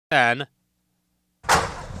And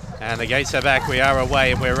the gates are back, we are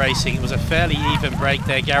away and we're racing. It was a fairly even break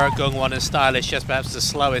there. Garrett Gungwon and Stylish just perhaps the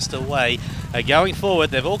slowest away. Going forward,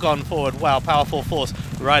 they've all gone forward well. Powerful Force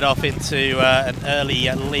right off into an early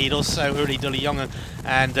lead. Also Uli Duliyong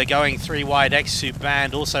and going 3 wide. Exu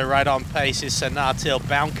Band also right on pace is Sanatil.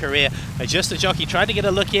 Bound Career, just a jockey trying to get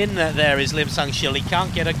a look in there is Lim Sung Shil. He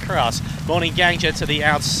can't get across. Morning Gangja to the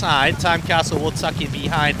outside. Time Castle will tuck in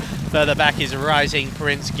behind. Further back is Rising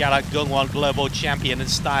Prince, Galak Gungwon, Global Champion, and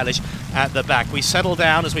Stylish at the back. We settle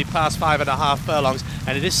down as we pass 5.5 furlongs,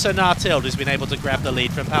 and it is Sanatil who's been able to grab the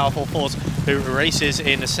lead from Powerful Force, who races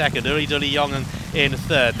in second. Uli Duliyong in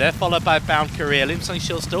third. They're followed by Bound Career. Lim Sung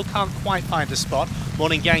Shil still can't quite find a spot.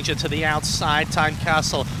 Morning Gangja to the outside. Time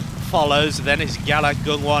Castle follows, then it's Galak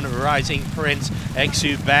Gungwon, Rising Prince,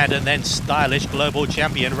 Exu Band, and then Stylish, Global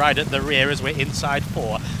Champion right at the rear as we're inside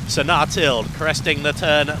 4. Sanatil cresting the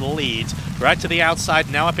turn leads. Right to the outside,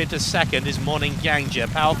 now up into second is Morning Gangja.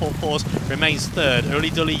 Powerful Force remains third. Uli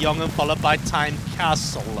Duliyong followed by Time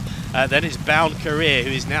Castle. Then it's Bound Career,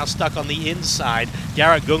 who is now stuck on the inside.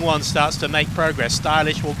 Garrett Gungwon starts to make progress.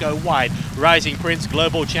 Stylish will go wide. Rising Prince,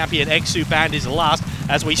 Global Champion, Exu Band is last.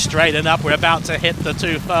 As we straighten up, we're about to hit the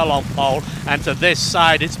 2 furlong pole. And to this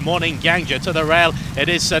side, it's Morning Gangja. To the rail, it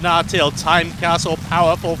is Sanatil. Time Castle,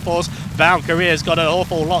 Powerful Force. Bound Career's got an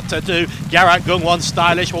awful lot to do. Garrett Gungwon,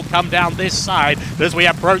 Stylish will come down this side. As we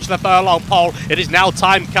approach the furlong pole, it is now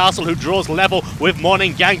Time Castle who draws level with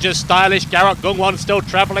Morning Gangja. Stylish, Garrett Gungwon still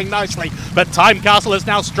travelling nicely, but Time Castle has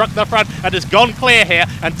now struck the front and has gone clear here,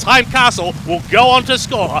 and Time Castle will go on to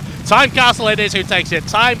score. Time Castle it is who takes it.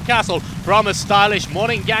 Time Castle from a Stylish,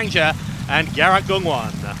 Morning Gangja and Garrett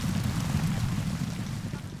Gungwon.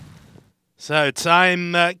 So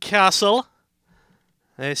Time Castle,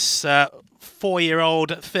 this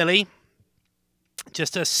 4-year-old filly,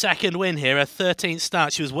 just a second win here, a 13th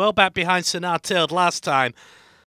start. She was well back behind Sanatil last time,